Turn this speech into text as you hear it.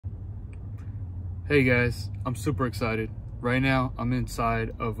Hey guys, I'm super excited. Right now, I'm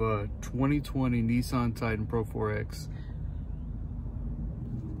inside of a 2020 Nissan Titan Pro 4X.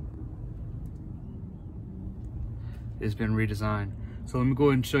 It's been redesigned. So let me go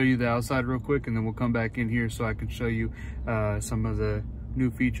ahead and show you the outside real quick, and then we'll come back in here so I can show you some of the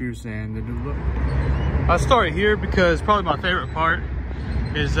new features and the new look. I'll start here because probably my favorite part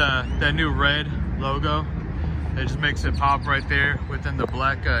is that new red logo. It just makes it pop right there within the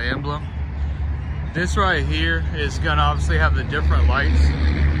black emblem. This right here is gonna obviously have the different lights.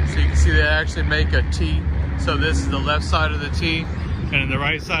 So you can see they actually make a T. So this is the left side of the T, and then the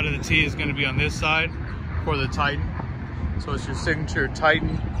right side of the T is gonna be on this side for the Titan. So it's your signature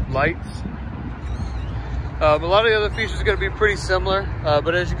Titan lights. A lot of the other features are gonna be pretty similar,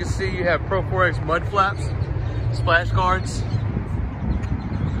 but as you can see, you have Pro 4X mud flaps, splash guards.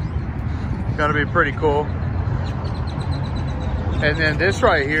 Gotta be pretty cool. And then this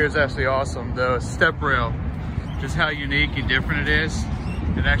right here is actually awesome. The step rail, just how unique and different it is.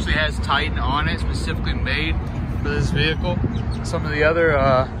 It actually has Titan on it, specifically made for this vehicle. Some of the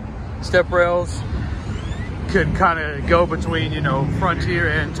other step rails could kind of go between, you know, Frontier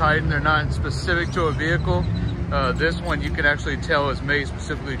and Titan. They're not specific to a vehicle. This one you can actually tell is made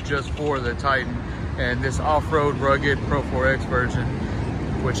specifically just for the Titan and this off-road rugged Pro 4X version,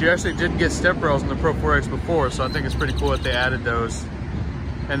 which you actually didn't get step rails in the Pro 4X before, so I think it's pretty cool that they added those.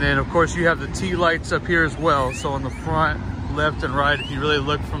 And then of course you have the T lights up here as well. So on the front, left and right, if you really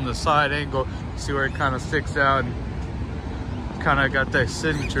look from the side angle, you see where it kind of sticks out and kind of got that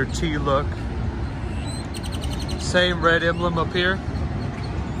signature T look. Same red emblem up here.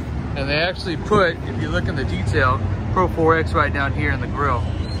 And they actually put, if you look in the detail, Pro 4X right down here in the grille.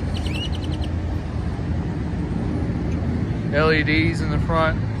 LEDs in the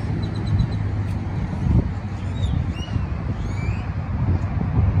front.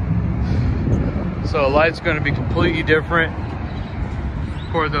 So the light's going to be completely different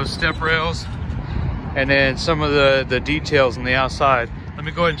for those step rails. And then some of the details on the outside. Let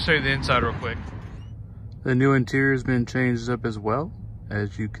me go ahead and show you the inside real quick. The new interior has been changed up as well,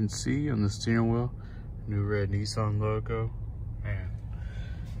 as you can see on the steering wheel. New red Nissan logo. Man,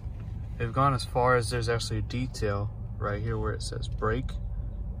 they've gone as far as there's actually a detail right here where it says brake.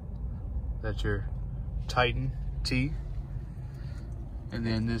 That's your Titan T. And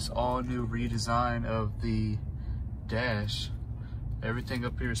then this all new redesign of the dash. Everything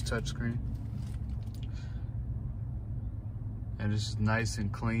up here is touchscreen. And it's just nice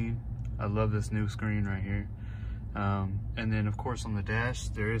and clean. I love this new screen right here. And then of course on the dash,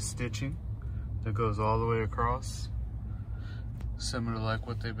 there is stitching that goes all the way across. Similar to like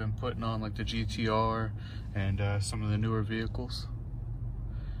what they've been putting on like the GTR and some of the newer vehicles.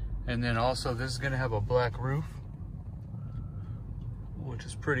 And then also this is gonna have a black roof, which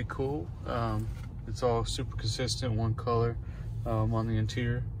is pretty cool. It's all super consistent, one color on the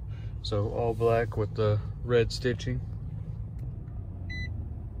interior. So all black with the red stitching.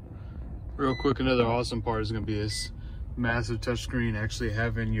 Real quick, another awesome part is gonna be this massive touchscreen actually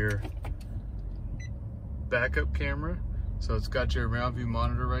having your backup camera. So it's got your round view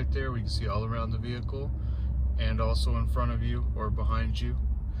monitor right there where you can see all around the vehicle and also in front of you or behind you,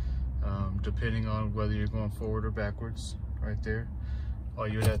 depending on whether you're going forward or backwards right there. All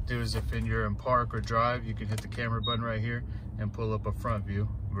you would have to do is if you're in park or drive, you can hit the camera button right here and pull up a front view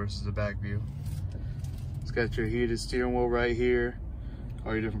versus a back view. It's got your heated steering wheel right here,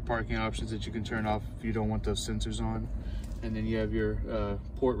 all your different parking options that you can turn off if you don't want those sensors on. And then you have your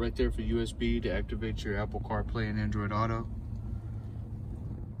port right there for USB to activate your Apple CarPlay and Android Auto.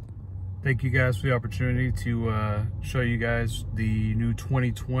 Thank you guys for the opportunity to show you guys the new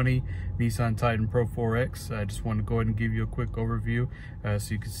 2020 Nissan Titan Pro 4X. I just wanted to go ahead and give you a quick overview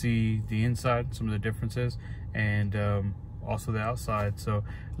so you can see the inside, some of the differences, and also the outside. So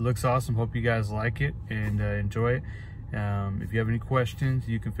it looks awesome. Hope you guys like it and enjoy it. If you have any questions,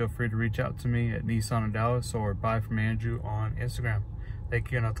 you can feel free to reach out to me at Nissan in Dallas or Buy From Andrew on Instagram. Thank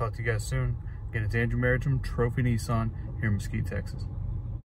you, and I'll talk to you guys soon. Again, it's Andrew Merritt, Trophy Nissan here in Mesquite, Texas.